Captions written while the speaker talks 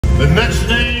The next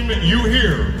name you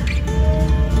hear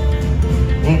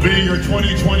will be your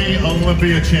 2020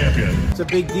 Olympia champion. It's a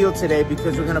big deal today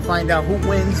because we're gonna find out who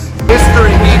wins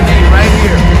history game day right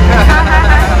here.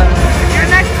 You're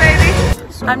next, baby.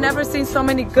 I've never seen so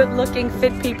many good-looking,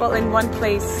 fit people in one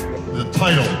place. The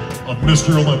title of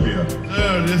Mr. Olympia.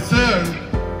 Yes, sir.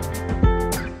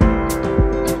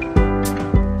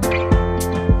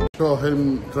 Show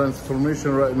him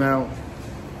transformation right now.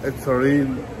 It's a real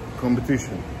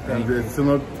competition, and it's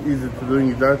not easy to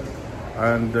doing that.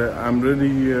 And I'm really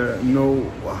know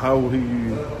how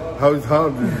it's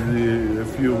hard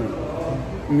if you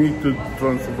need to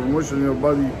transformation your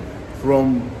body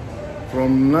from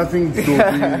nothing to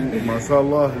be,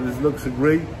 mashallah. This looks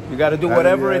great. You got to do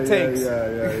whatever it takes.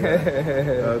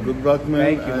 Good luck, man.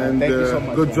 Thank you, man. And Thank you so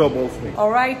much. Good job, also. All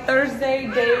right,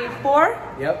 Thursday, day 4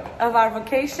 of our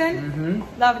vacation.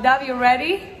 Love Dove, you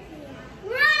ready?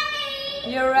 Ready!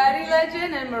 You're ready,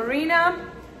 Legend? And Marina,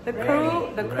 the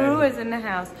crew is in the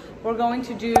house. We're going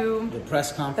to do the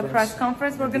press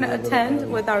conference. We're going to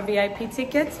attend with our VIP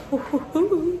tickets.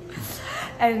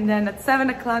 And then at 7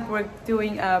 o'clock, we're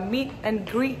doing a meet and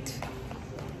greet.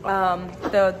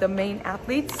 The main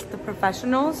athletes, the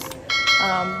professionals.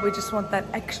 We just want that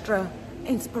extra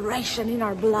inspiration in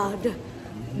our blood,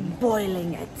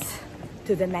 boiling it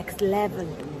to the next level.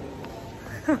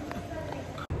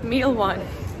 Meal 1.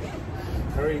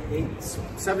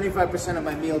 75% of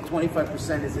my meal,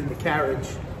 25% is in the carriage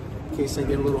in case I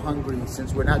get a little hungry.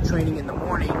 Since we're not training in the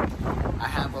morning, I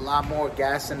have a lot more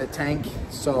gas in the tank,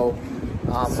 so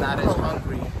I'm not as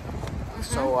hungry.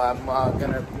 So I'm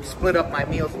gonna split up my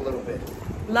meals a little bit.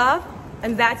 Love,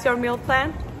 and that's your meal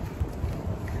plan?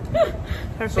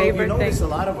 Her favorite you notice thing. a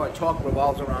lot of our talk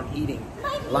revolves around eating.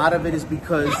 A lot of it is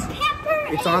because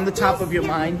it's on the top of your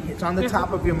mind. It's on the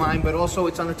top of your mind, but also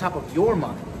it's on the top of your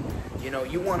mind. You know,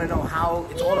 you want to know how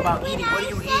it's all about eating. What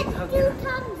do you eat?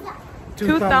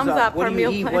 Two thumbs up. What do you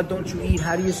eat? What don't you eat?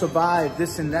 How do you survive?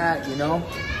 This and that, you know?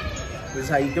 This is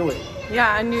how you do it.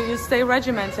 Yeah, and you stay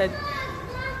regimented.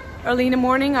 Early in the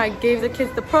morning, I gave the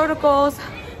kids the protocols,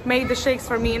 made the shakes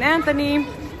for me and Anthony,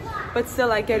 but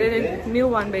still I get it in meal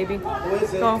 1, baby.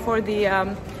 Going for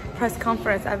the press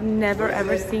conference. I've never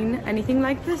ever seen anything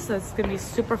like this, so it's gonna be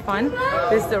super fun.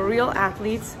 This is the real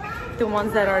athletes, the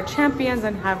ones that are champions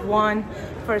and have won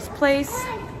first place.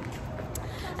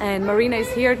 And Marina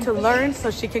is here to learn so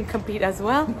she can compete as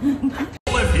well.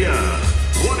 Olympia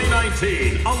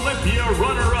 2019 Olympia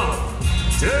runner-up,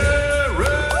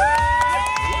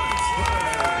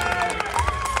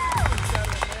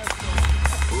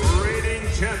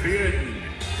 champion,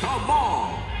 come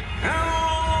on,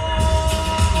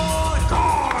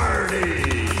 Cardi.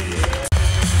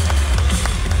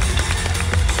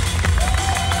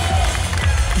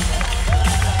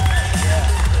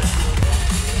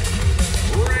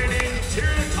 Reigning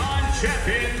two-time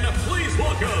champion, please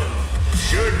welcome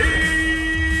Shanique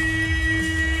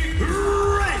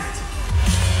Grant.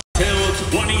 Till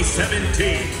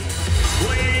 2017,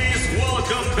 please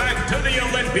welcome back to the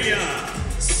Olympia,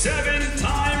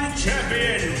 7-time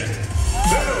champion,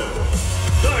 Bill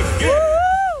the Gift.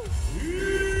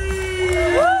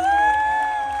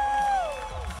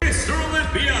 Mr.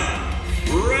 Olympia,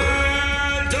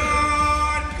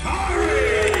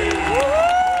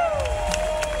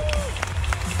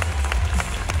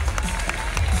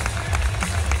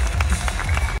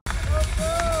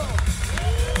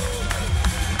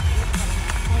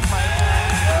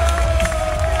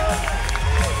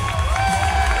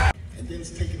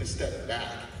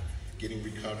 getting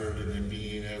recovered and then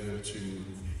being able to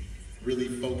really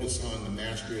focus on the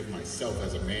mastery of myself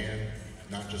as a man,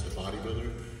 not just a bodybuilder.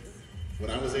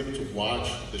 When I was able to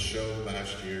watch the show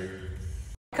last year.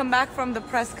 Come back from the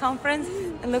press conference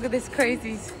and look at these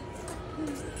crazies.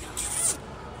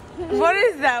 What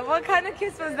is that? What kind of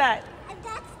kiss was that?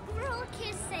 That's girl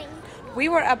kissing. We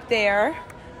were up there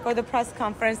for the press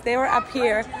conference. They were up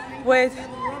here with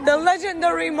the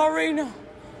legendary Marina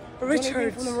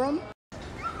Richards.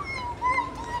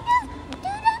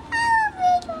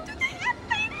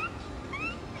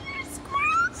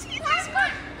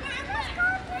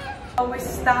 We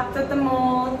stopped at the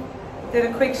mall, did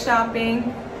a quick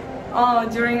shopping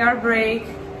during our break.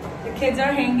 The kids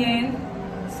are hanging,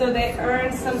 so they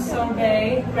earned some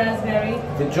sorbet, raspberry.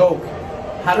 The joke,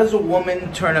 how does a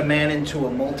woman turn a man into a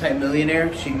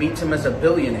multi-millionaire? She meets him as a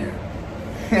billionaire.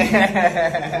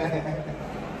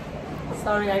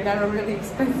 Sorry, I got a really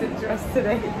expensive dress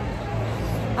today.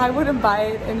 I wouldn't buy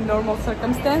it in normal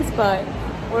circumstance, but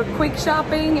we're quick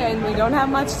shopping and we don't have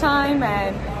much time,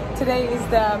 and today is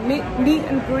the meet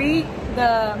and greet,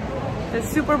 the the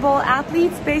Super Bowl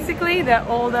athletes, basically. They're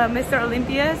all the Mr.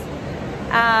 Olympias.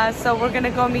 So we're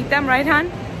gonna go meet them, right, hon?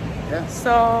 Yeah.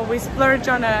 So we splurge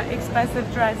on an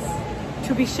expensive dress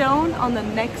to be shown on the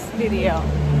next video.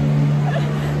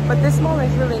 But this mall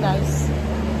is really nice.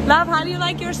 Love, how do you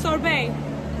like your sorbet?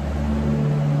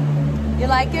 You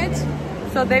like it?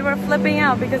 So they were flipping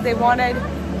out because they wanted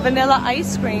vanilla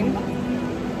ice cream.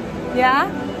 Yeah?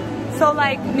 So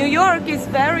like New York is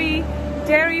very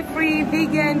dairy-free,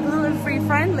 vegan, gluten-free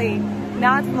friendly.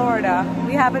 Not Florida.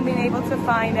 We haven't been able to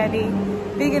find any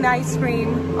vegan ice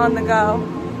cream on the go.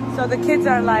 So the kids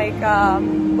are like,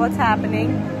 what's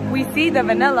happening? We see the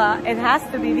vanilla, it has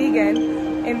to be vegan,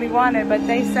 and we want it, but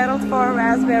they settled for a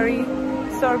raspberry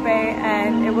sorbet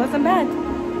and it wasn't bad.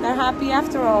 They're happy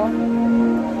after all.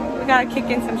 We gotta kick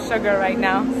in some sugar right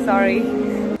now, sorry.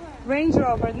 Range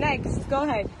Rover, next, go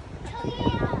ahead.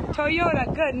 Toyota,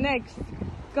 good, next.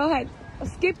 Go ahead.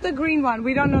 Skip the green one.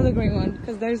 We don't know the green one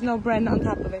because there's no brand on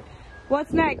top of it.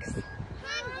 What's next?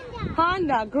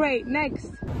 Honda, great,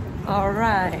 next. All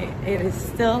right, it is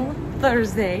still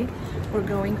Thursday. We're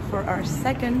going for our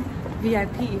second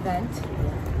VIP event.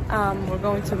 We're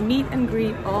going to meet and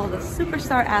greet all the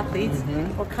superstar athletes.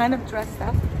 We're kind of dressed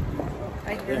up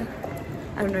right here.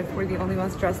 I don't know if we're the only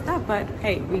ones dressed up, but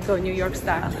hey, we go New York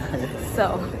style.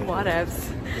 So, whatevs.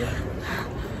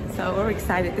 So we're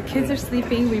excited. The kids are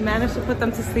sleeping. We managed to put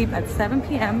them to sleep at 7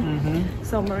 p.m.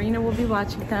 So Marina will be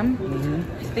watching them.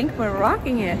 I think we're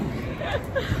rocking it.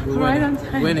 Right on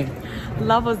time. Winning.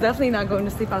 Love was definitely not going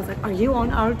to sleep. I was like, are you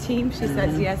on our team? She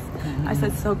says yes. I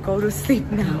said, so go to sleep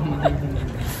now.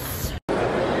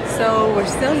 So we're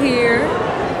still here,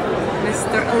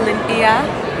 Mr. Olympia,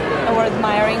 and we're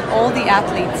admiring all the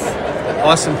athletes.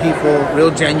 Awesome people,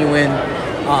 real genuine.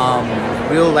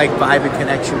 Real like vibe and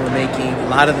connection we're making. A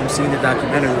lot of them seen the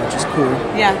documentary, which is cool.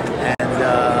 Yeah.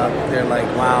 And they're like,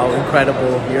 wow,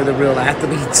 incredible. You're the real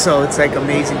athlete. So it's like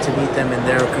amazing to meet them, and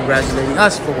they're congratulating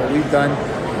us for what we've done.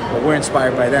 But we're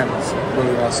inspired by them. It's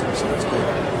really awesome. So it's cool.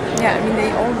 Yeah, I mean,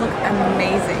 they all look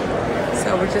amazing.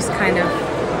 So we're just kind of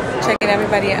checking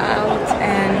everybody out.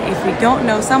 And if we don't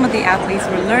know some of the athletes,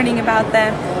 we're learning about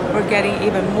them. We're getting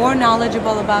even more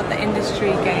knowledgeable about the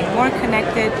industry, getting more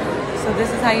connected. So this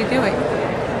is how you do it.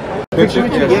 Picture?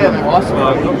 Yeah, awesome.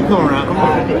 You go around. Come on.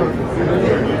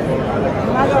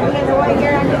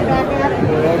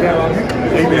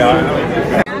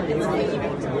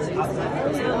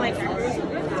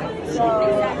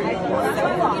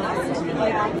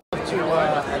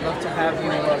 I'd love to have you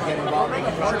get involved in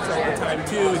projects all the time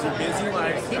too. Is he busy? I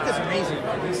think that's amazing.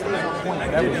 He's good.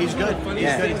 He's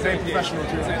good. He's very professional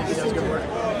too. He does good work.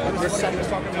 This son was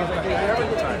talking to me like all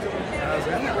the time.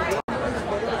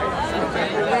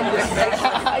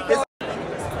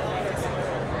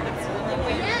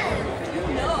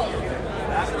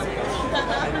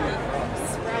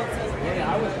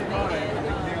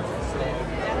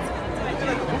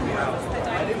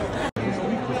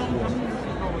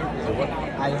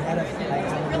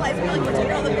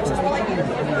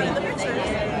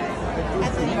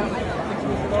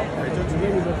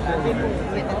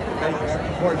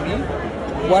 For me,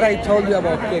 what I told you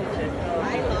about kick.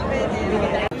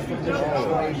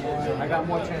 I got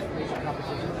more transportation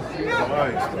competition.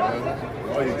 Nice, man.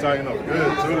 Oh, you're tying up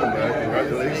good too, man.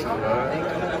 Congratulations,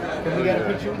 man. Can we get a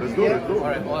picture? Let's do it. All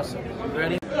right, awesome. You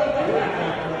ready?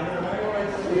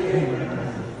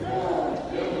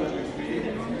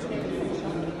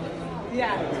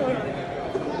 Yeah, totally.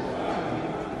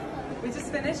 We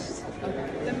just finished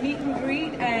the meet and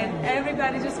greet, and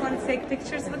everybody just wanted to take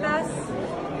pictures with us,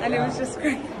 and it was just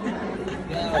great.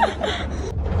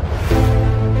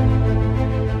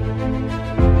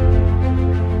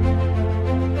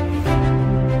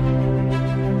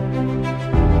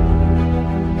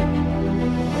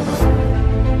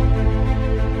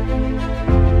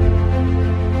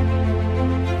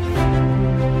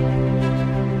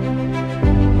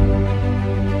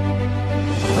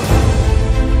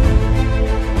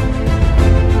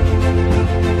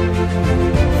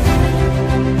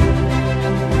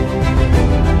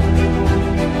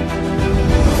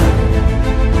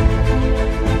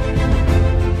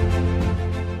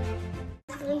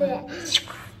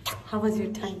 How was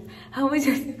your time? How was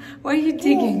your... Why are you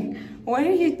digging? Why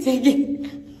are you digging?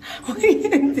 Why are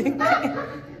you digging?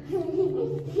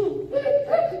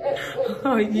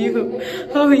 Oh, you.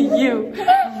 Oh, you.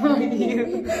 Oh,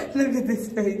 you. Look at this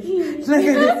face. Look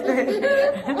at this face.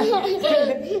 I'm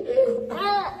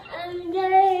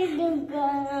going to go.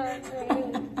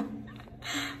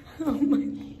 Oh, my...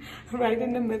 Right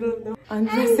in the middle of the...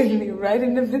 Undressing me right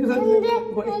in the middle of the...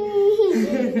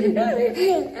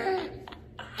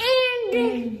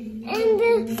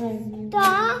 And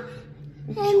dog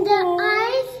and the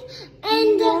eyes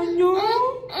and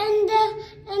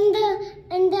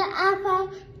the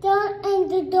apple door and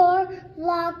the door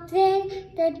locked in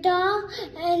the dog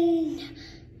and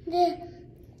the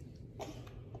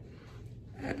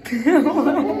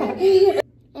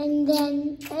and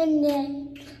then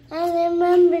I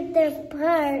remember the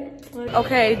part.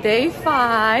 Okay, day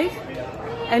 5,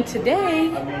 and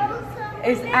today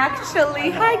is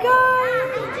actually, hi guys!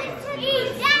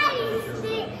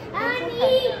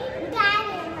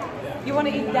 You want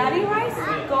to eat daddy rice?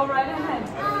 Go right ahead.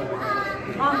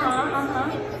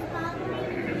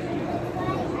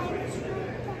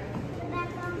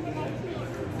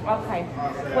 Okay.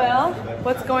 Well,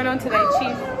 what's going on today,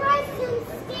 Chief?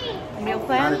 A meal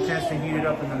plan? Not a chance to heat it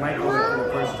up in the microwave for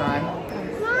the first time.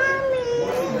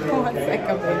 1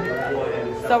 second,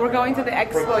 baby. So we're going to the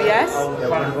expo, yes? Yeah, we're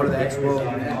going to go to the expo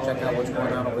and check out what's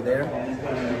going on over there.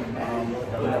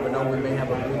 You never know, we may have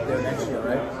a booth there next year,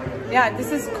 right? Yeah,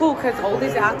 this is cool because all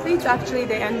these athletes actually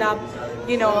they end up,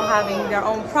 you know, having their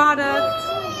own products,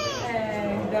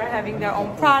 and they're having their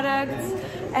own products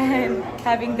and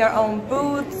having their own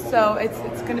booths. So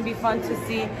it's gonna be fun to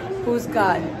see who's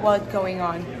got what going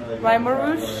on. Right,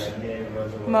 Marouche?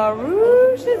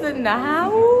 Marouche is in the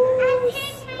house.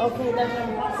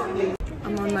 Okay,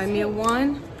 I'm on my meal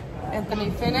 1.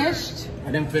 Anthony finished.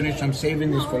 I didn't finish. I'm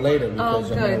saving this for later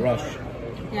because I'm in a rush.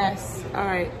 Yes. All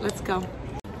right, let's go.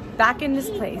 Back in this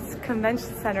place,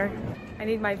 convention center. I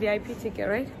need my VIP ticket,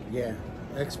 right? Yeah,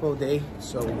 expo day.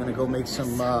 So we're gonna go make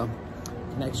some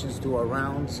connections, do our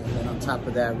rounds, and then on top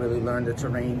of that, really learn the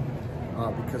terrain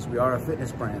because we are a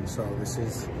fitness brand. So this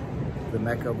is the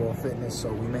mecca of all fitness.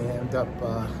 So we may end up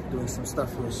doing some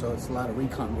stuff here. So it's a lot of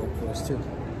recon work for us too.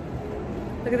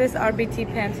 Look at this RBT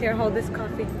pants here. Hold this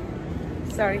coffee.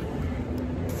 Sorry.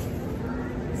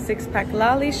 6-pack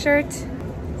lolly shirt,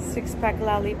 6-pack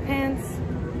lolly pants,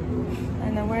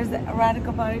 and then where's the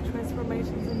radical body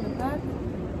transformations in the back?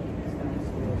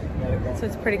 So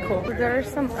it's pretty cool. There are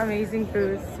some amazing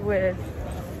booths with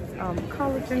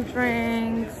collagen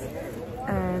drinks,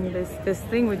 and this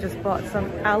thing we just bought,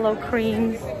 some aloe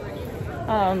creams.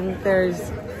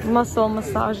 There's muscle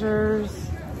massagers.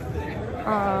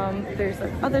 There's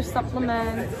like other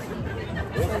supplements.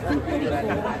 So I think pretty cool.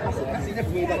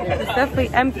 It's definitely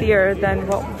emptier than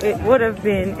what it would have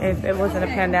been if it wasn't a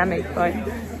pandemic, but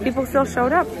people still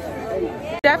showed up.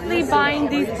 Definitely buying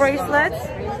these bracelets.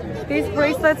 These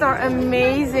bracelets are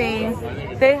amazing.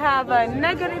 They have a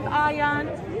negative ion.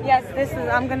 Yes, this is,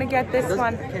 I'm gonna get this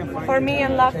one for me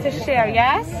and love to share,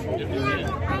 yes? I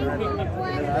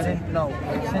didn't know.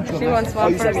 She wants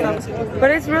one for herself.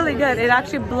 But it's really good. It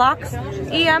actually blocks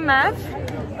EMF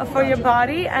for your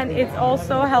body, and it's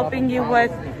also helping you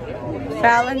with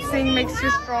balancing, makes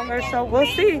you stronger. So we'll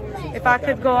see if I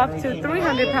could go up to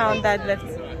 300-pound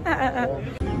deadlifts.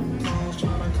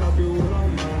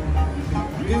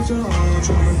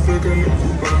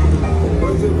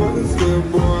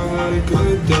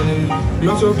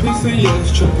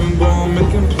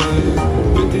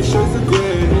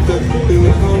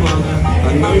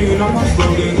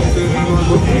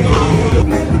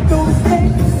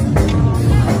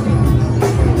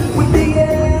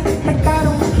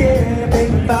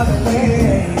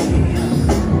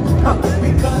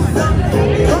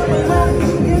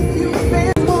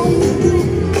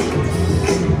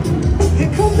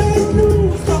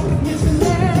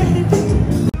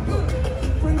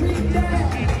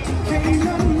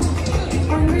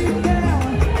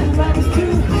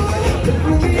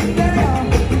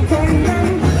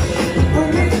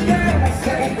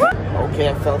 Okay,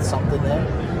 I felt something there.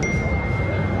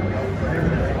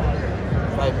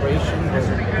 Vibration.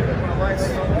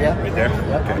 Yeah. Right there?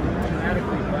 Okay.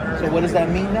 So what does that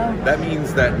mean now? That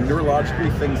means that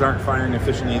neurologically things aren't firing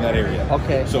efficiently in that area.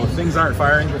 Okay. So if things aren't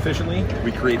firing efficiently,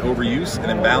 we create overuse, and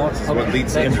imbalance is what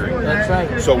leads to injury. That's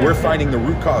right. So we're finding the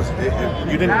root cause.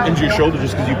 You didn't injure your shoulder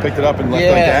just because you picked it up and left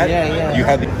like that. Yeah. You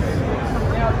had the...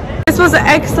 This was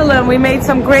excellent. We made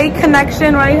some great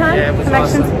connection, right, hon? Yeah, it was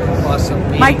Connections.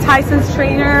 Awesome. Mike Tyson's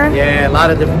trainer. Yeah, a lot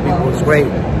of different people. It was great.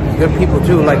 Good people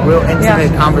too, like real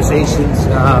intimate conversations,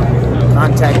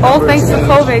 contact. All thanks to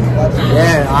COVID.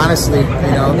 Yeah, honestly, you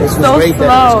know, this was So great.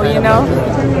 slow, you know.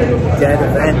 Dead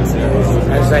event.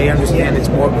 As I understand, it's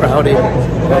more crowded,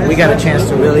 but we got a chance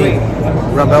to really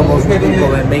rub elbows with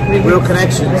people and make real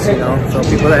connections, you know. So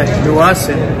people that knew us,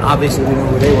 and obviously we knew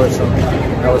who they were, so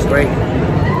that was great.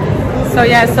 So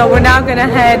yeah, so we're now gonna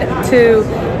head to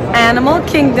Animal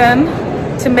Kingdom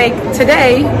to make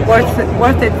today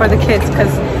worth it for the kids,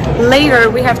 because later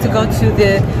we have to go to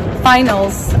the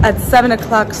finals at 7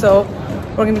 o'clock. So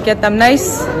We're gonna get them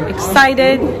nice,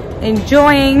 excited,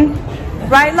 enjoying.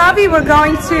 Right, Lovey? We're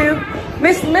going to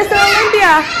Mr.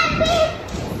 Olympia.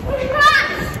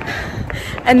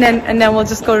 And then we'll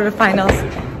just go to the finals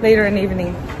later in the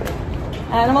evening.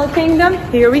 Animal Kingdom,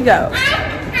 here we go.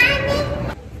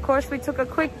 Of course, we took a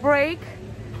quick break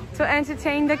to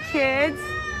entertain the kids.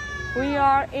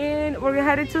 We're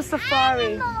headed to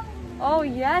Safari. Oh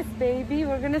yes, baby,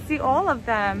 we're gonna see all of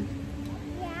them.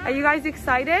 Yeah. Are you guys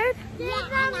excited?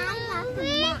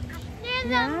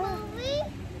 Yeah.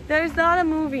 There's not a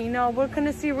movie, no, we're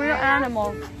gonna see real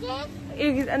animals.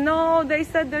 No, they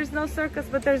said there's no circus,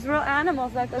 but there's real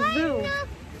animals like a zoo.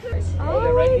 Oh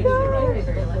my God.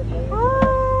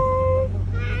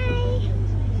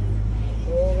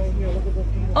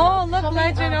 Oh, look,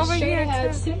 Legend over here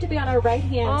too. Soon to be on our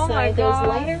right-hand side. Those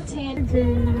lighter tan.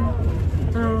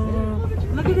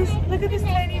 Look at this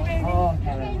tiny baby.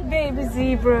 Baby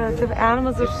zebra. The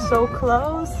animals are so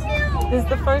close. This is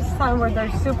the first time where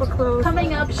they're super close.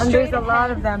 Coming up, and there's a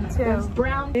lot of them too.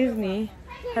 Brown. Disney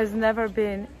has never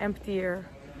been emptier.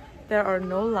 There are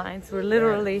no lines. We're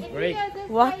literally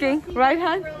walking, right,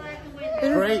 hon?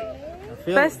 Great.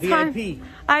 Best VIP. time.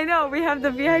 I know, we have the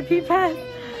VIP pass.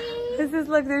 This is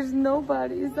like, there's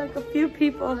nobody. It's like a few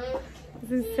people.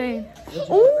 It's insane.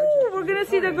 Oh, we're gonna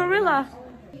see the gorilla.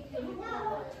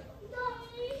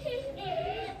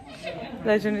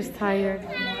 Legend is tired.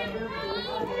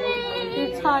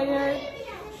 You're tired.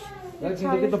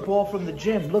 Legend, look at the ball from the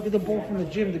gym. Look at the ball from the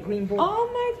gym, the green ball. Oh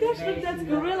my gosh, look, that's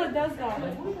gorilla does that.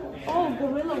 Oh,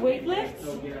 gorilla weightlifts?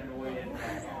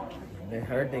 They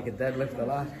heard they could deadlift a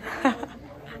lot.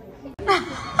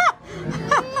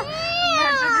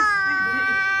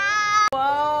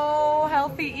 Whoa,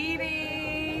 healthy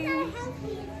eating.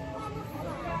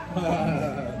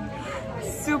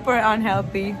 Super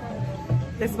unhealthy.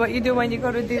 That's what you do when you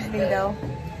go to Disney though.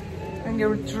 And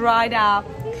you're dried up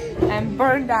and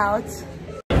burned out.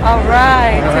 All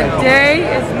right, today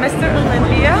is Mr.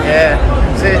 Olympia. Yeah,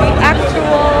 that's it. The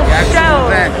actual show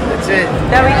That's it.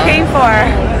 that we came for.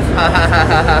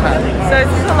 So it's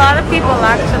just a lot of people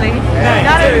actually.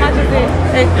 Not as much as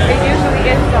it usually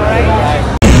is though, right?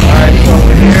 Alright, so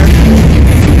over here.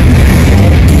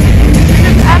 This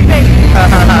is epic.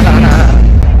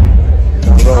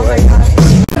 Oh my God.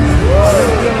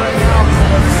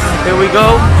 Here we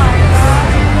go.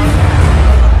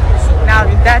 Now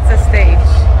that's a stage.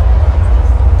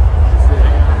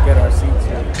 Get our seats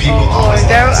here. Oh,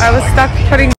 there I was stuck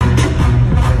putting.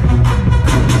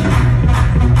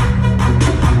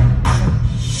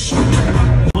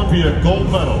 Olympia gold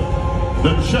medal,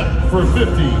 the check for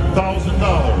 $50,000,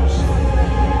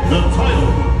 the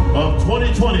title of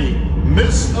 2020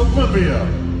 Miss Olympia.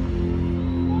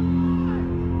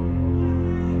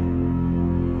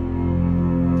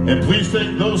 And please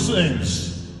take those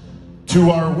things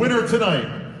to our winner tonight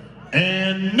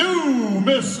and new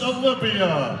Miss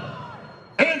Olympia,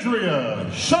 Andrea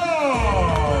Shaw.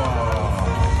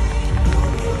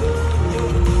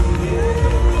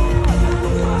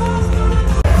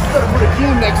 Put a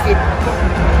team next to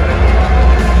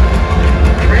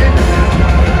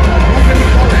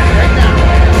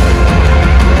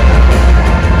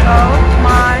Oh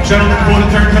my. Gentlemen, want to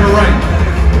turn to the right.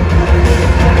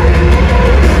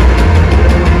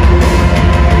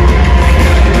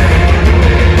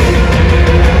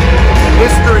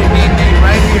 History being made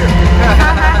right here.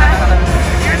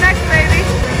 You're next, baby.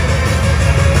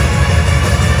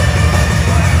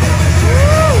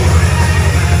 Woo!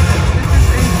 This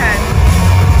is intense.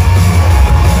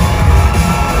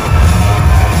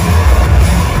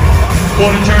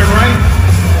 Want to turn right.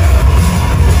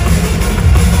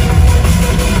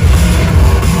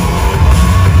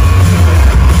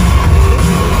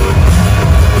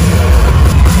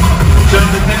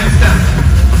 Gentlemen, take a step.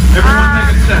 Everyone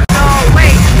take a step. No,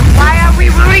 wait. Why are we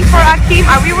rooting for Akeem?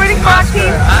 Are we rooting for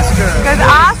Akeem? Oscar. Because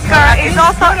Oscar is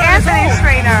also Anthony's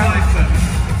trainer.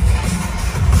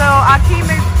 So Akeem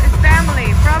is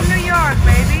family from New York,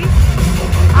 baby.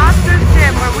 Oscar's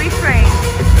gym where we train.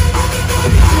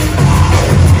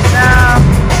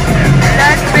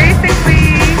 That's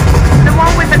basically the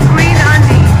one with the green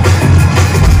undie.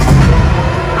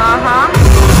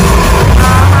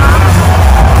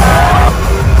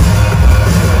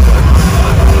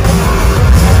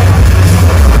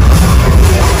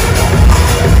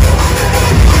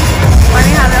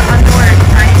 Funny how the underwear is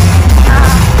tiny.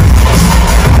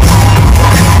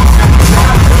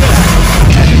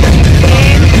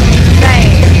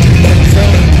 Insane.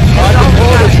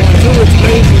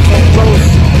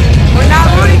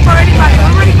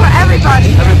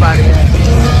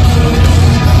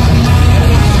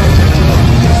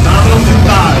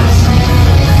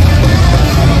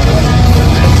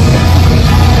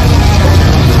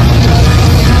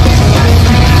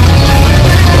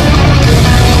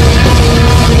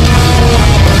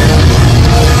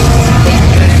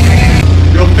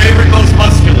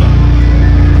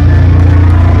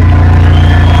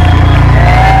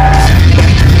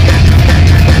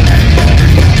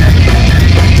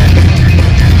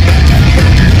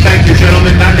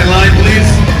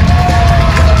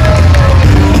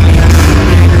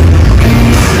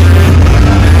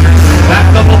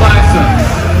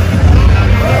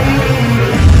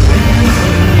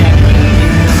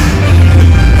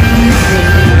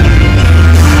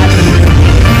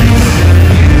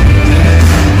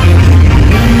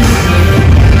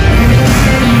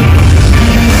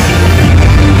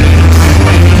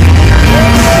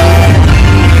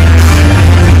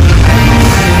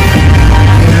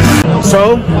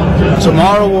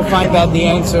 Tomorrow we'll find out the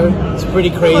answer. It's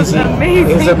pretty crazy.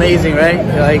 It was amazing, right?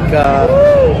 Like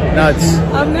nuts.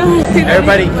 I've never seen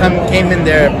Everybody came in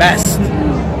their best.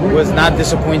 It was not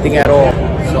disappointing at all.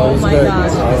 So it was good.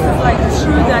 Gosh, So, this is like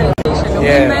true dedication. We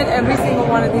met every single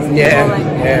one of these people.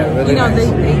 Really you know,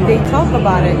 nice. they talk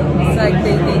about it. It's like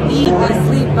they eat, they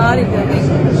sleep bodybuilding.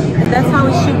 And that's how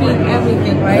it should be in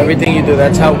everything, right? Everything you do,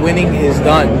 that's how winning is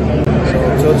done.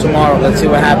 So until tomorrow, let's see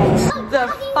what happens. The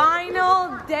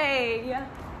final day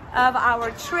of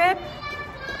our trip.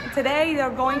 Today they're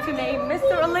going to name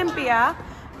Mr. Olympia.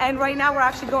 And right now we're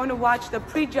actually going to watch the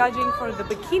pre-judging for the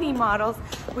bikini models,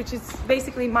 which is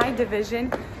basically my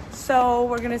division. So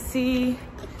we're gonna see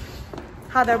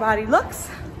how their body looks.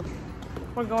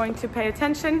 We're going to pay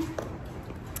attention.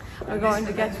 We're going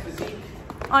to get...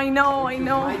 I know.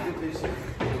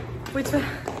 Which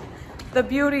the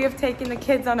beauty of taking the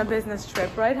kids on a business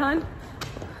trip, right, hon?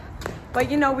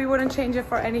 But you know, we wouldn't change it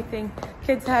for anything.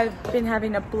 Kids have been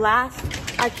having a blast.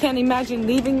 I can't imagine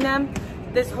leaving them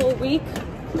this whole week.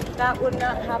 That would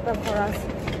not happen for us.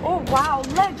 Oh, wow,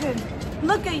 legend.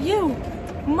 Look at you.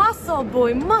 Muscle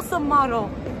boy, muscle model.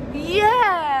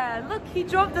 Yeah, look, he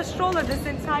drove the stroller this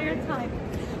entire time.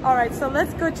 All right, so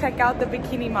let's go check out the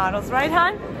bikini models, right,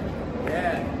 hon?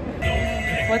 Yeah.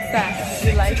 What's that?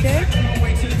 You like it?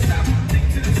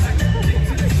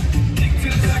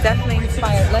 It's definitely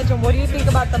inspired. Legend, what do you think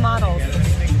about the models?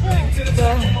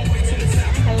 Good.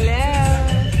 Hello,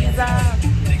 Isa.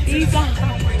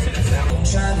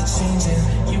 Try to change it,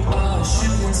 you are a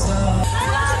shooting star. I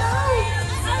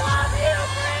love you,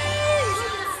 please!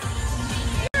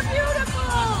 You're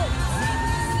beautiful!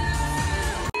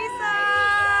 Lisa!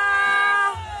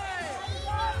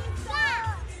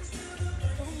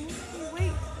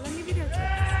 Wait, let me video this.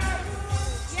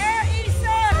 Yeah,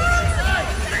 Isa!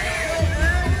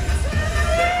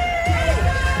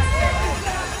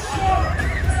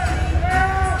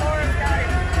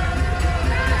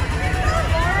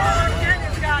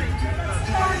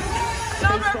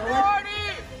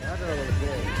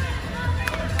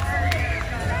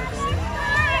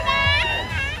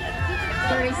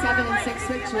 And 6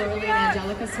 switch, Lily and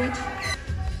Angelica switch.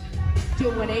 Do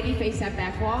a 180, face that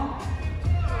back wall.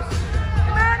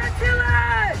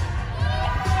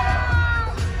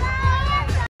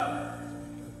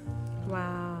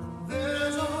 Wow.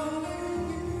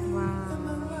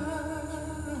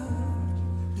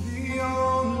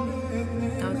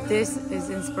 Now this is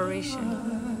inspiration.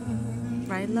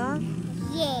 Right, love?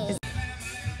 Yeah.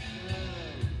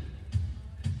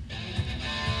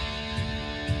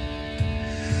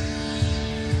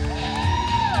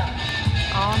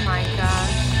 Oh my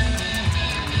gosh.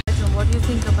 What do you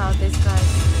think about this, guys?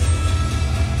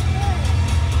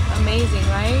 Amazing,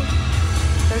 right?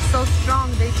 They're so strong.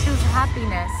 They choose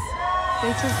happiness.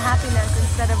 They choose happiness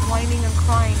instead of whining and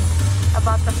crying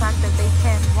about the fact that they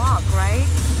can't walk, right?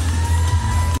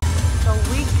 So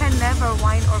we can never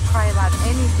whine or cry about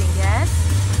anything, yes?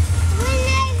 When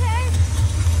I hurt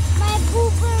my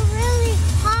boober really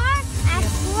hard, I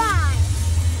cry.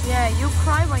 Yeah, you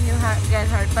cry when you get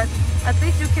hurt, but at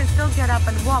least you can still get up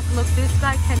and walk. Look, this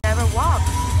guy can never walk.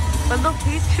 But look,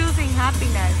 he's choosing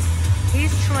happiness.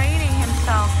 He's training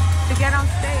himself to get on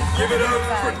stage. Give it up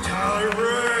for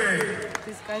Tyray.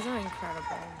 These guys are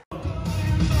incredible.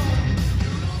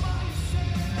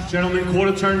 Gentlemen,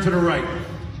 quarter turn to the right.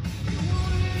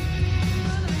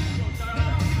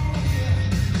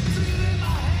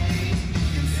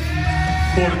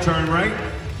 Quarter turn right.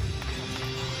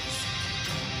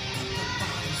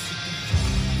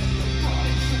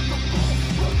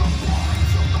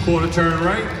 Quarter turn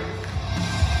right.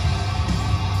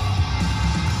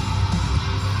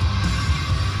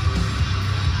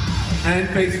 And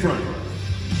face front.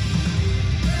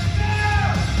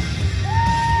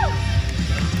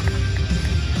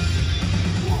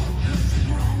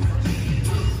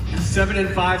 Seven and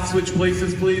 5, switch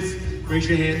places, please. Raise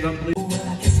your hands up, please.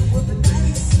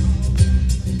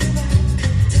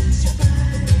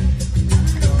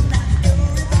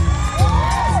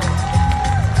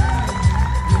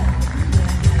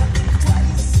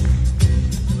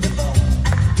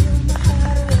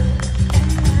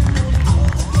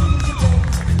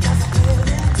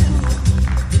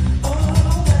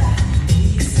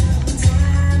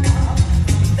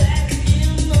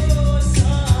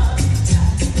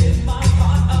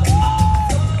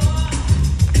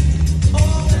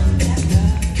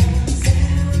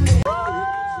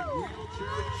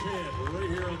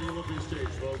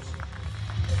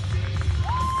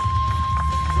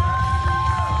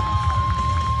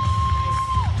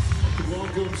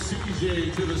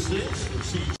 To the stage,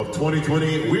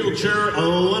 2020 Wheelchair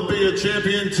Olympia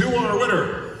champion, to our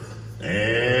winner,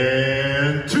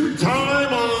 And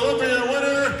two-time Olympia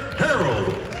winner,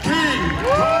 Harold King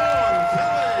Kong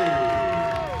Kelly.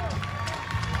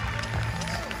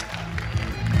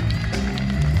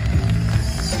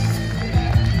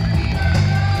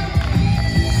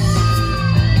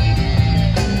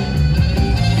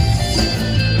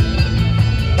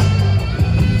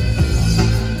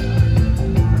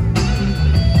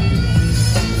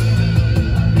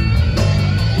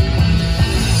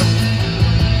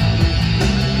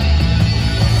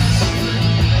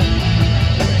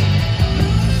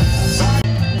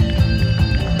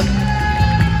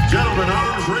 Gentlemen,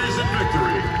 arms raised in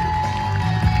victory.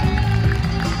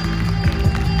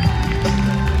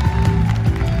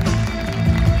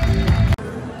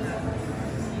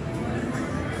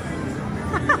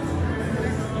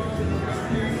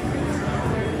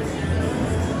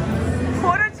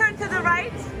 Quarter turn to the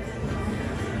right.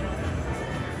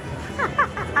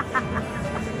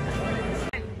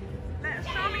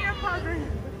 Show me your pose.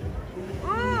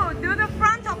 Ooh, do the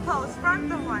frontal pose,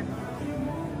 frontal one.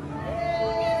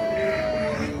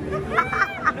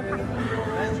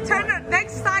 Turn it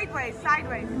next sideways,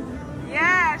 sideways.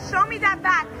 Yeah, show me that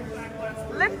back.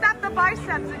 Lift up the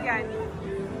biceps again.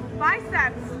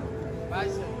 Biceps.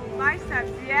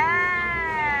 Biceps,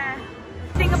 yeah.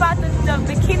 Think about the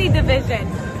bikini division.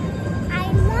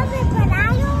 I love it, but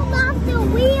I don't love the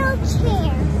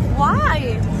wheelchair.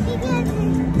 Why? Because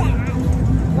it's bad.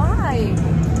 Why?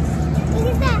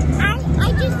 Because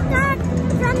I just thought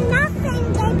from nothing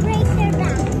they break their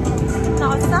back. No,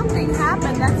 something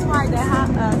happened. That's why that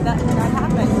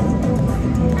happened.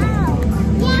 Oh.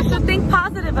 Yeah, You should think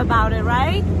positive about it,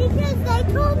 right? because they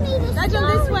told me the story. Legend,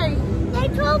 this way. They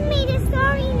told me the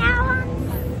story, now I'm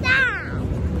sad.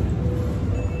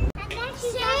 And then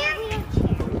she's on a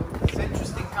wheelchair. It's an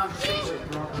interesting conversation.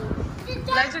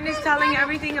 Legend is telling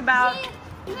everything about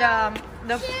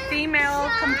the female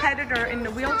competitor in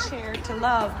the wheelchair to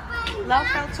Love. Love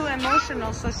felt too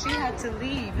emotional, so she had to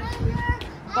leave.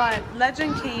 But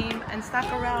Legend came and stuck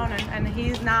around, and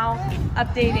he's now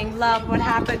updating Love what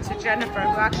happened to Jennifer,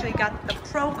 who actually got the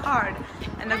pro card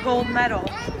and the gold medal.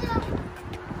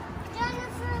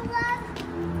 Jennifer Love.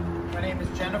 My name is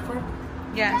Jennifer.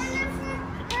 Yes. Jennifer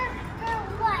hurt her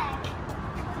leg.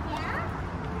 Yeah?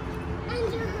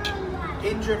 Injured her leg.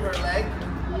 Injured her leg.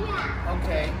 Yeah.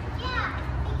 Okay. Yeah.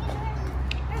 Because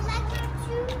her legs are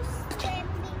too stiff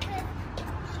because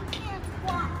she can't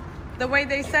walk. The way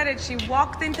they said it, she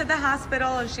walked into the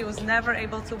hospital and she was never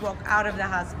able to walk out of the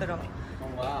hospital. Oh,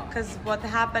 wow. Because what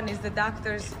happened is the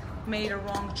doctors made a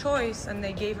wrong choice and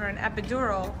they gave her an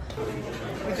epidural.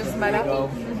 We just met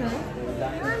up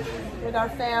with our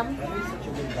fam.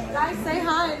 Guys, say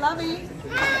hi, Lovey.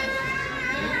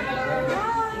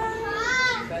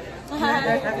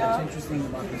 What's interesting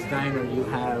about this diner, you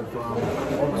have all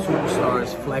the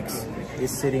superstars. Flex is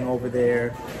sitting over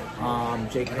there.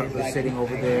 Jake Cutler is sitting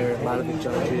over there. A lot of the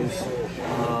judges,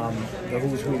 the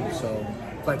who's who. So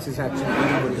Flex is actually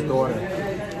eating with his daughter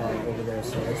over there.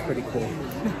 So that's pretty cool.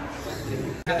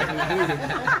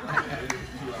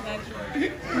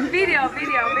 Video.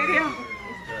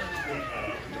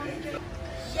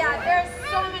 Yeah, there's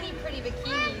so many pretty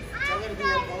bikinis.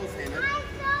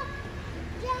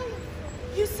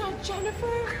 You saw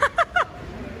Jennifer?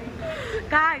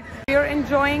 Guys, we're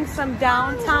enjoying some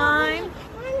downtime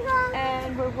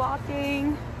and we're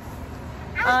walking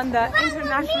on the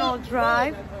International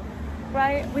Drive,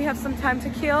 right? We have some time to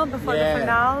kill before the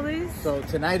finales. So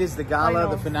tonight is the gala,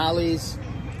 the finales.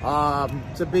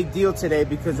 It's a big deal today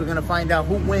because we're gonna find out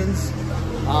who wins.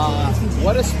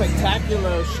 What a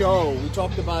spectacular show. We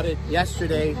talked about it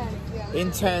yesterday.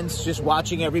 Intense, just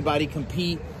watching everybody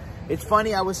compete. It's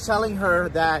funny, I was telling her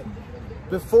that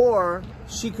before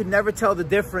she could never tell the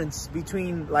difference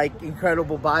between like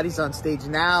incredible bodies on stage.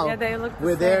 Now they look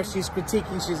we're there, she's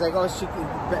critiquing, she's like, oh,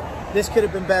 this could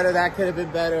have been better, that could have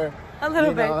been better. A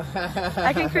little bit.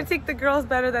 I can critique the girls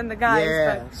better than the guys.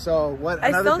 Yeah, but so what?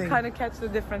 I still kind of catch the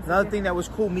difference. Another thing that was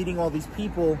cool meeting all these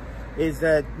people is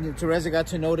that Teresa got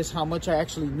to notice how much I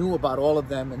actually knew about all of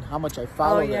them and how much I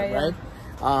follow them,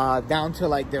 right? Down to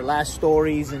like their last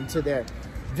stories and to their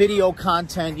video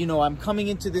content. You know, I'm coming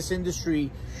into this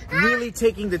industry really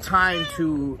taking the time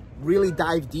to really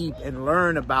dive deep and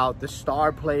learn about the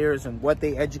star players and what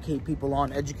they educate people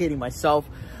on, educating myself,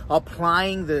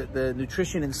 applying the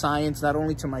nutrition and science, not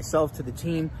only to myself, to the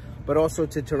team, but also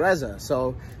to Teresa.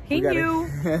 So he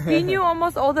knew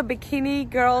almost all the bikini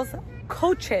girls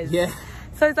coaches. Yeah.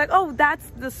 So it's like, oh, that's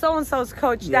the so-and-so's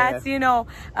coach. Yeah. That's, you know,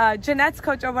 Jeanette's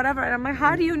coach or whatever. And I'm like,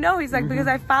 how do you know? He's like, because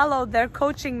I followed their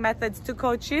coaching methods to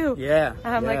coach you. Yeah.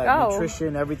 And I'm yeah, like, oh.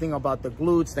 Nutrition, everything about the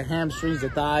glutes, the hamstrings,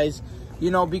 the thighs. You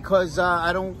know, because if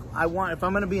I'm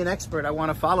going to be an expert, I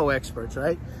want to follow experts,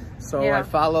 right? So Yeah. I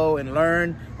follow and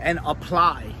learn and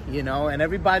apply, you know, and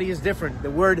everybody is different.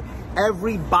 The word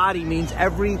everybody means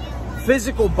every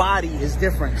physical body is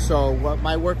different. So what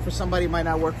might work for somebody might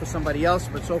not work for somebody else,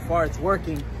 but so far it's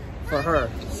working for her.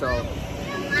 So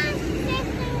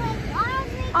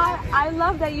I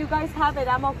love that you guys have it.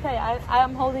 I'm okay. I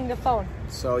am holding the phone.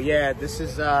 So yeah, this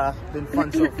has been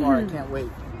fun so far. I can't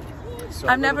wait. So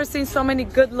I've never seen so many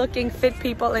good-looking, fit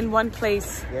people in one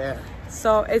place. Yeah.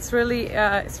 So it's really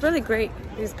great.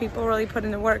 These people really put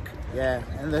in the work. Yeah,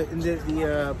 and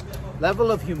the level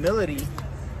of humility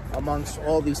amongst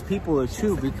all these people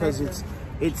too, because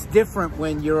it's different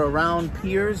when you're around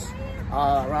peers,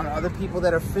 around other people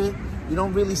that are fit. You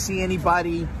don't really see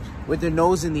anybody with their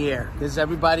nose in the air, because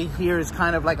everybody here is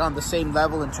kind of like on the same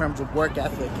level in terms of work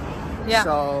ethic. Yeah.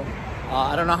 So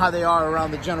I don't know how they are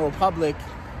around the general public,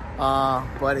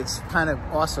 but it's kind of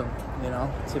awesome, you know,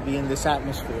 to be in this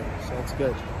atmosphere. So it's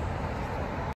good.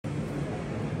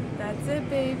 That's it,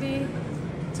 baby.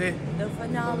 That's it. The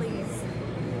finales.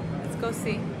 Let's go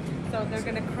see. So they're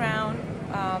gonna crown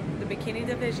the bikini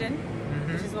division,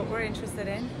 which is what we're interested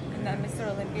in, and then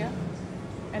Mr.Olympia.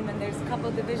 And then there's a couple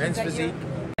of divisions. Men's physique.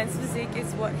 Men's physique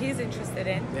is what he's interested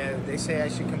in. Yeah, they say I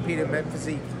should compete in men's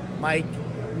physique. Mike,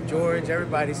 George,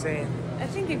 everybody's saying. I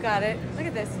think you got it. Look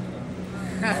at this.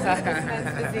 Look at this men's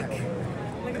physique.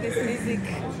 Look at this physique.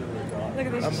 Look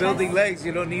at this I'm chest. building legs.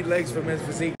 You don't need legs for men's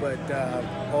physique, but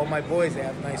all my boys, they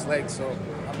have nice legs, so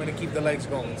I'm gonna keep the legs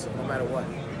going, so no matter what.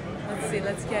 Let's see,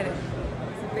 let's get it.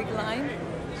 It's a big line.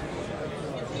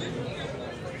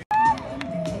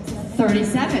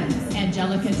 37,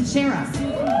 Angelica Teixeira.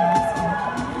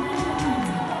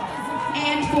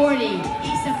 And 40,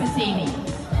 Isa Passini.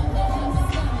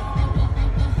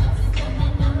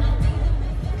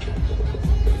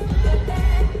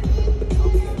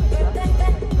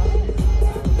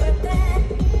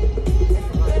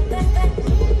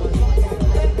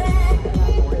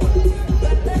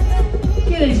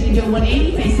 Okay, ladies, you can do a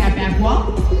 180, face that back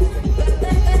wall.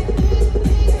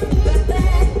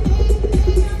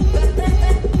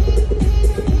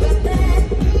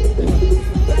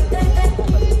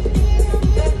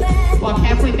 Walk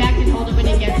halfway back and hold it when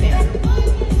you get there.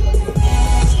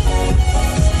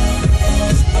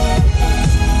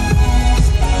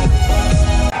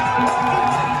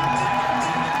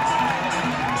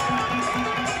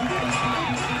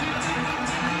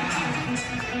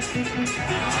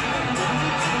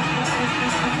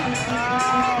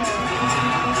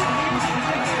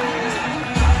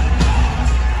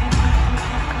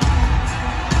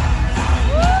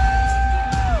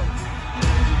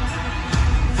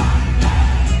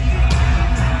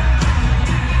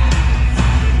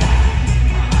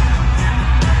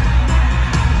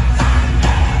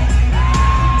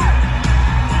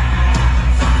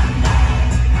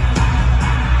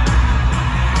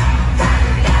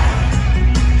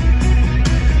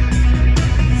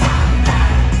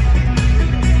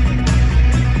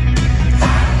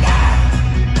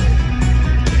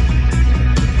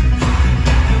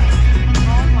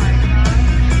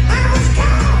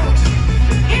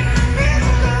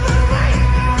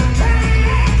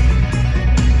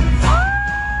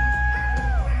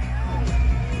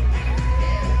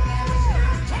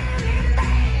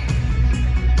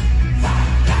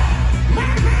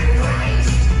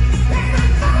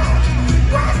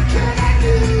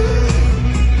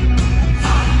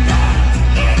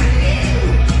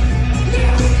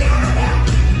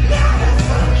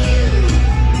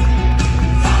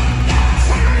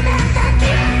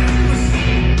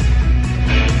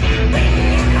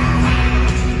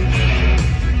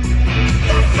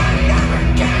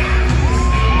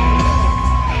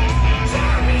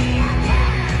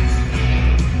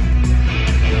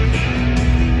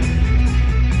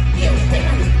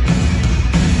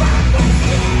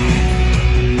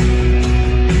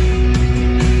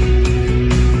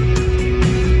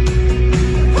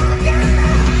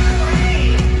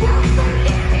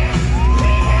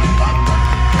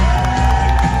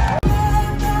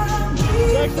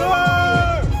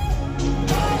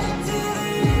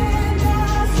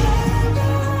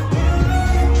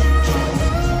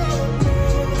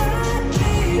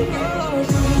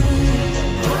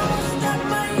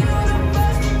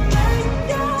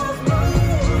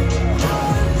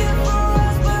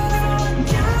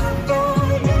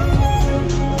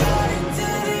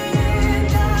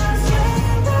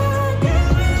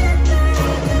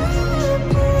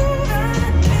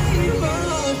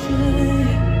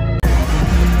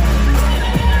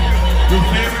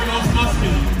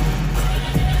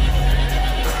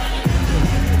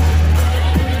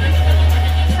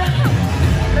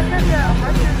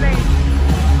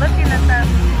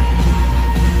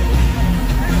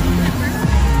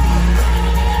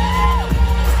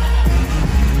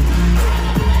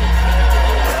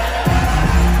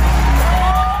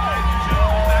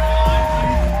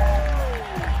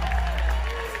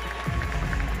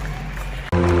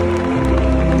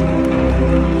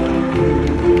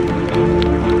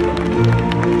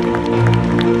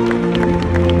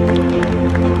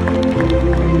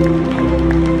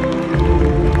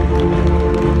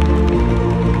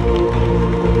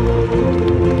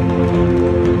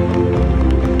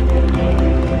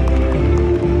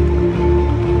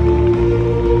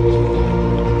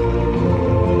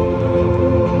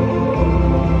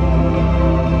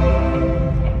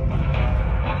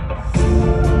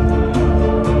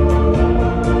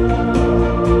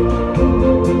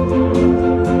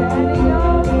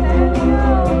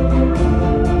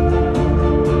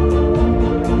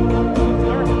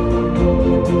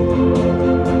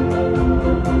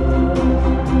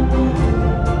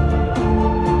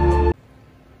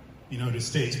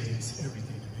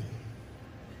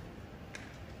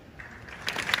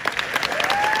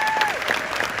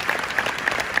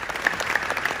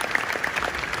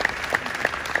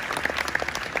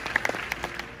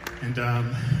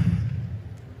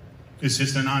 it's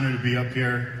just an honor to be up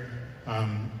here.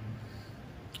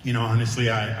 You know, honestly,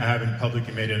 I haven't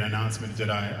publicly made an announcement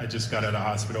that I just got out of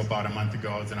hospital about a month ago.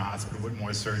 I was in a hospital with more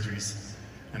surgeries,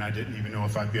 and I didn't even know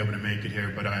if I'd be able to make it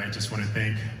here, but I just want to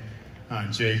thank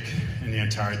Jake and the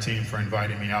entire team for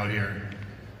inviting me out here.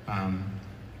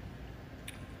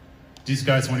 These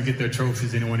guys want to get their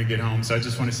trophies, they don't want to get home, so I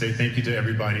just want to say thank you to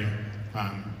everybody.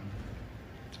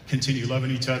 Continue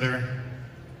loving each other,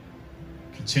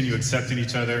 continue accepting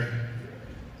each other,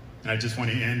 and I just want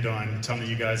to end on telling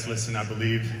you guys, listen, I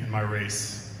believe in my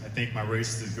race. I think my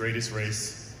race is the greatest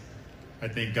race. I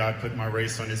think God put my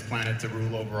race on this planet to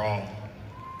rule over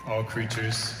all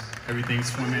creatures, everything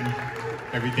swimming,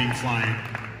 everything flying.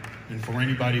 And for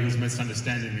anybody who's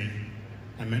misunderstanding me,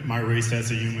 I meant my race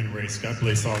as a human race. God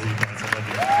bless all of you guys. I love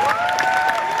you.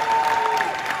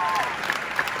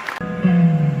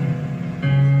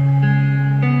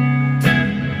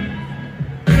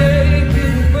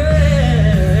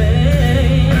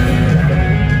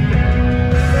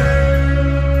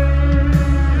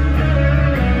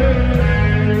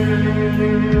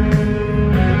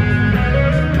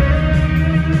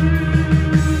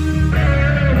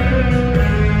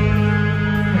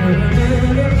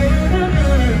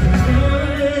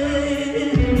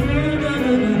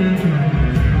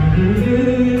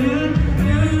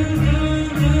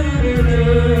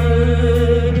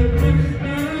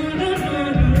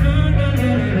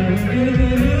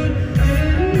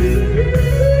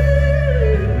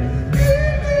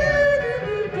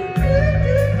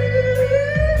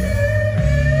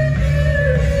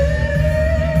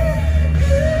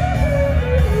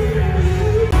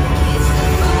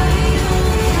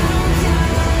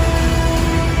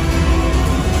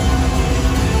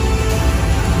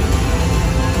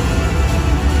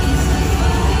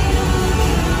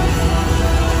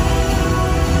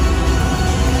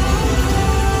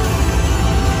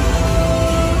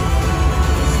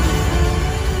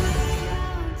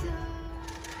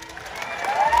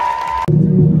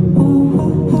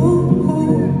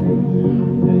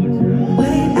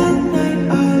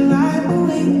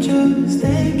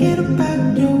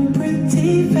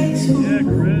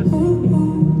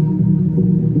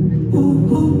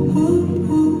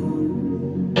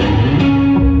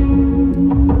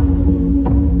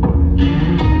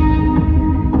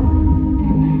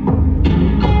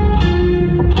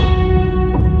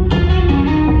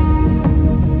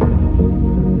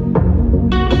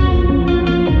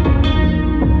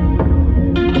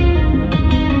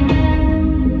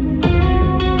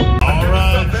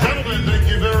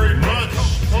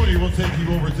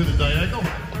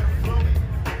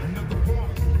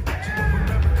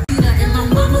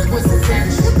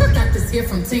 Here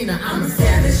from Tina, I'm a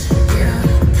savage. Yeah,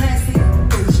 classy,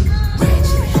 bougie,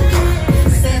 ratchet,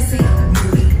 sassy,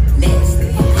 moody, nasty,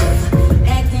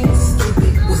 acting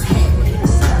stupid. What's happening?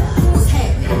 What's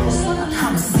happening?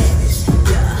 I'm a savage.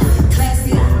 Yeah,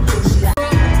 classy, bougie.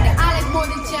 I like more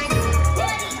than jackets.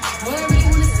 What I really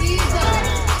wanna see is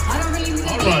I don't really need.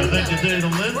 All right, thank you, Dave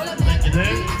and Lynn. Thank you,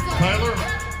 Dave, Tyler,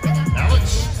 Alex.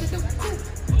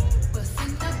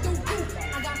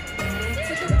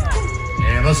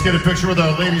 And let's get a picture with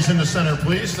our ladies in the center,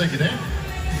 please. Thank you, Dan.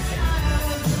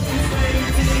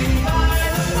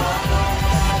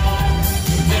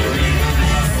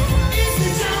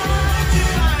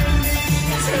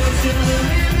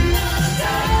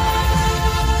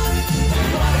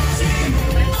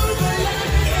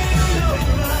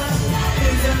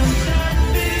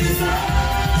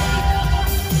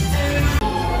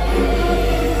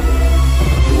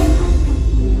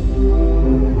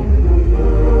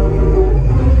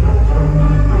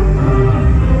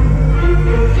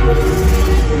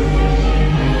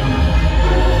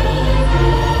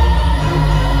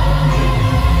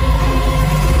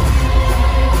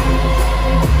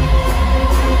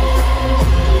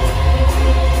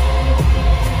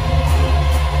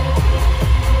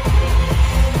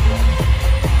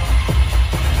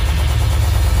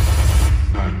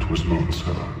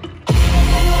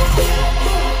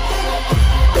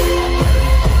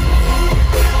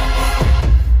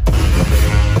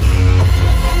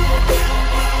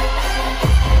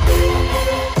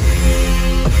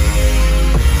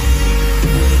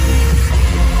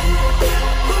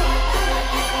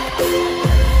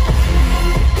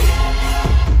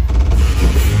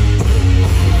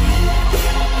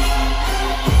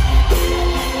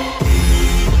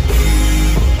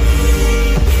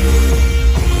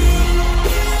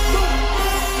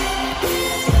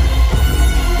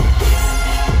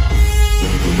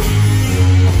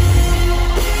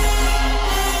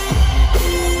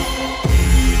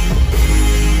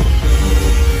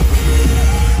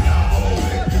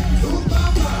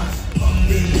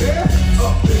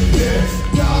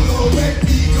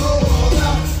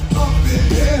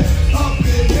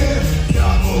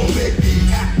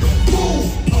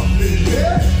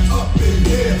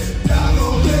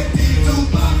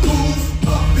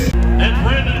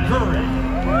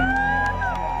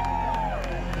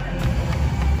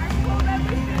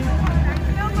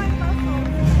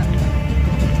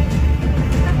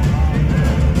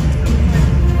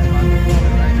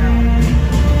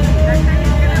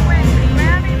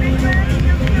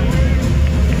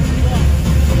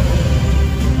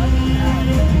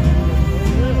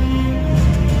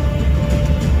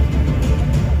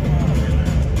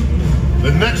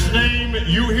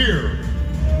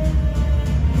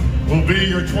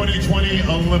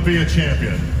 Olympia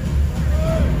champion.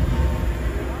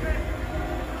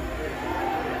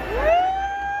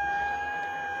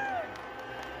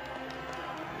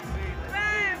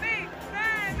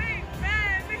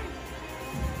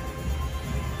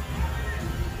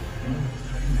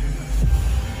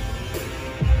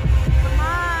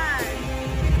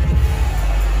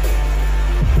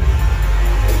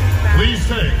 Please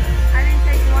take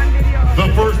the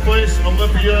first place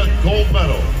Olympia gold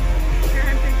medal.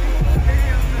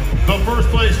 The first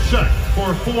place check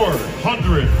for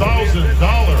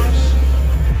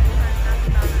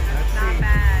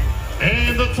 $400,000.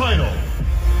 And the title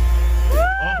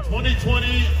of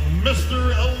 2020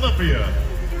 Mr. Olympia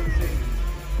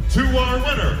to our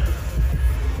winner.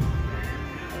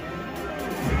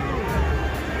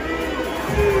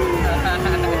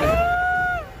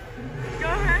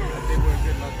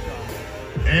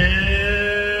 And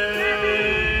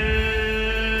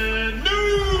new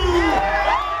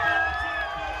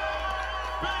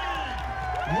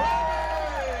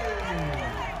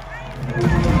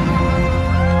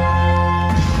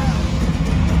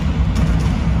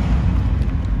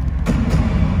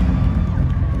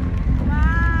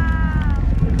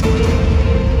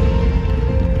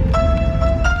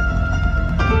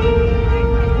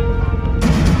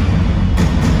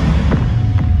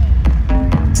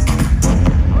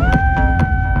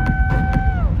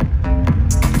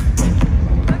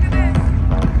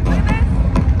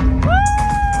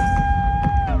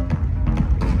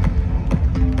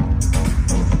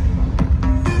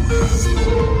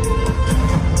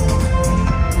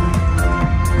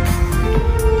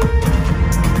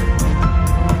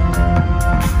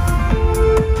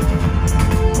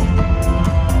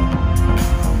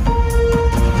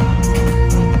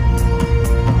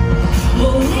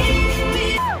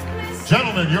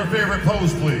Gentlemen, your favorite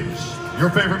pose, please.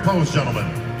 Your favorite pose, gentlemen.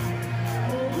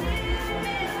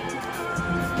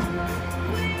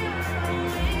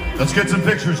 Let's get some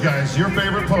pictures, guys. Your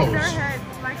favorite pose. Your head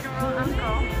like your own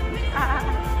uncle.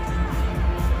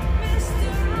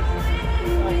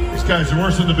 These guys are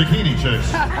worse than the bikini chicks.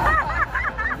 That's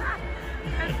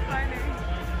funny.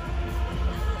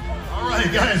 All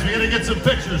right, guys, we gotta get some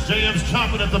pictures. JM's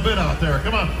chomping at the bit out there.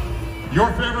 Come on.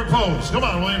 Your favorite pose. Come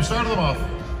on, William, start them off.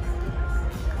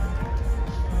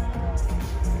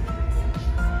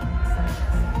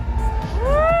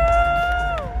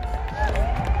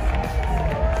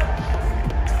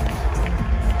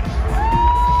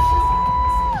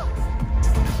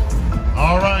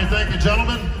 All right, thank you,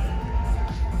 gentlemen.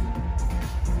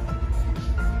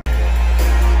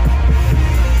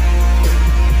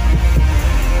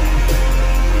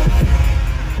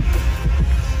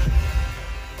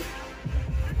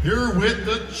 Here with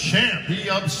the champ, he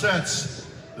upsets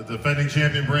the defending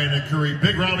champion Brandon Curry.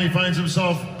 Big Ramy finds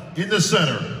himself in the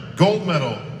center. Gold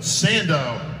medal,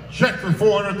 Sandow, check for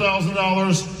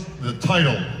 $400,000, the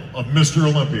title of Mr.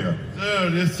 Olympia. Sir,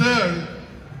 yes, sir.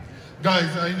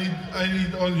 Guys, I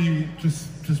need only to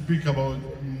speak about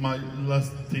my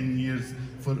last 10 years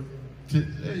for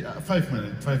 5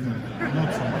 minutes,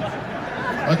 not so much.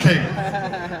 Okay,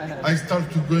 I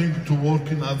started going to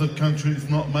work in other countries,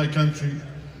 not my country,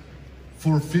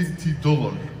 for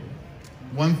 $50,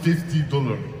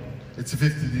 $150, it's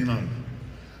 50 dinar.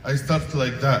 I started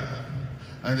like that,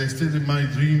 and I said in my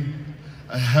dream,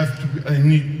 I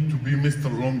need to be Mr.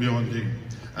 Olympia one day,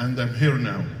 and I'm here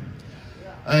now.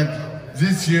 And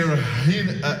this year,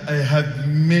 I had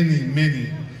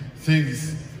many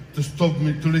things to stop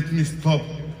me, to let me stop.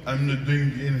 I'm not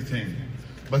doing anything.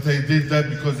 But I did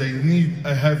that because I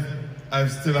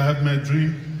still have my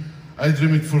dream. I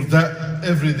dream it for that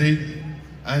every day.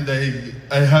 And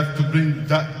I have to bring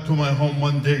that to my home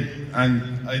one day.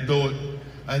 And I do it.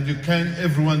 And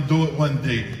everyone do it one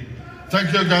day.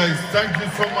 Thank you guys, thank you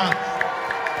so much.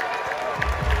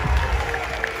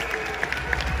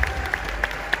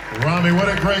 Ramy, what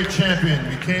a great champion.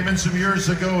 He came in some years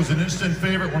ago as an instant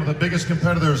favorite, one of the biggest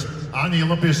competitors on the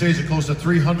Olympia stage at close to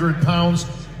 300 pounds,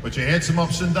 but you had some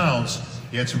ups and downs.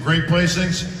 You had some great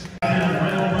placings.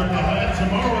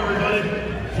 Tomorrow, everybody,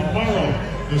 tomorrow,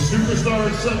 the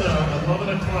Superstar Seminar at 11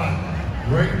 o'clock,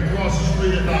 right across the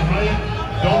street at the Hyatt.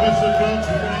 Don't miss the coach.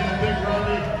 We're going to have Big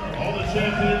Ramy, all the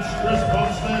champions, Chris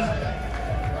Bumstead.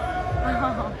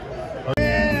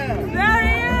 There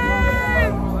he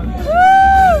is! Woo!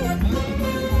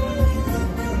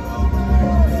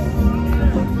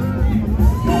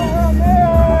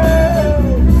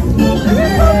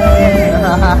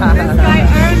 This guy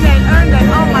earned it.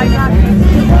 Oh my God.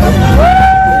 Woo!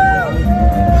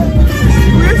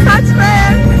 We're such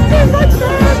fans.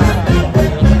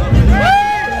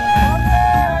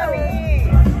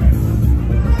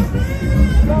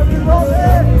 Woo!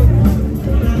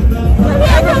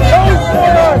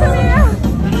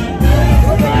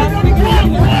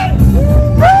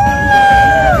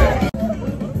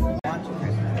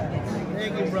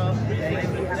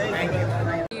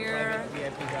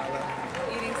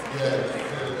 So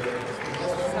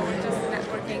we're just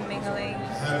networking, mingling.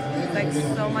 There's like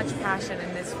so much passion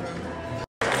in this room.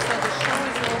 So the show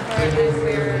is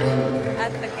over and we're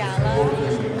at the gala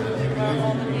where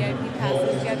all the VIP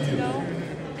passes get to go.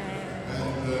 And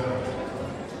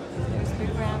there's Big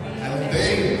Ramy and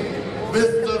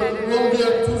Mr.Olympia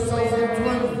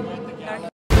 2020.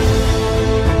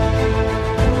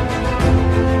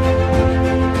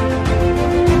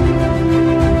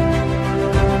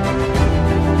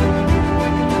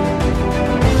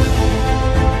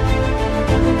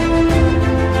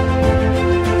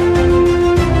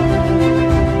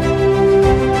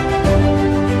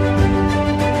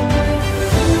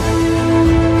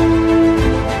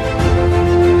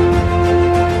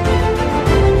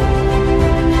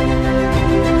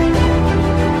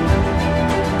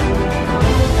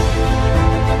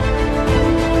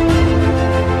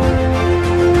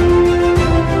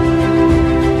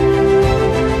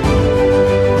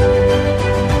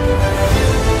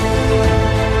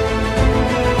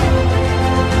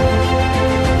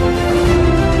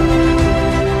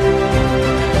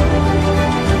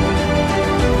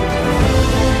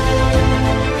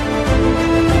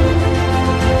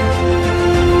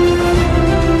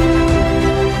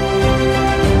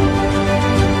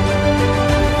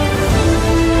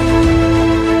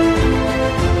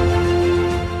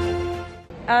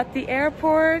 At the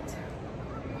airport,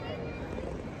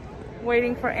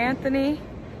 waiting for Anthony.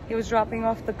 He was dropping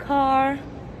off the car,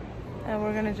 and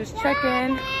we're gonna just check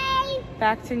in.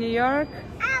 Back to New York.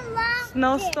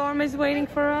 Snowstorm is waiting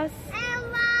for us.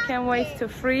 Can't wait to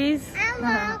freeze.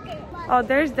 Oh,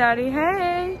 there's Daddy.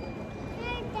 Hey.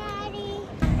 Hey, Daddy.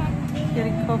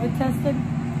 Getting COVID tested?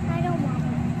 I don't want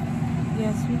it.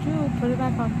 Yes, you do. Put it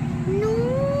back on. No.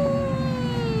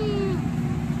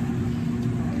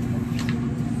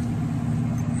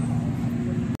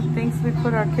 Things we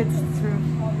put our kids through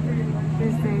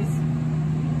these days.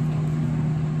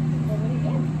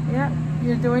 Yeah,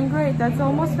 you're doing great. That's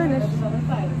almost finished.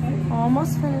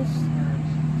 Almost finished.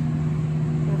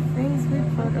 The things we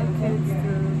put our kids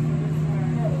through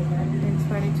in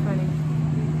 2020.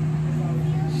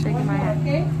 Shaking my head.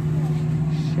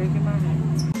 Shaking my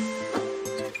head.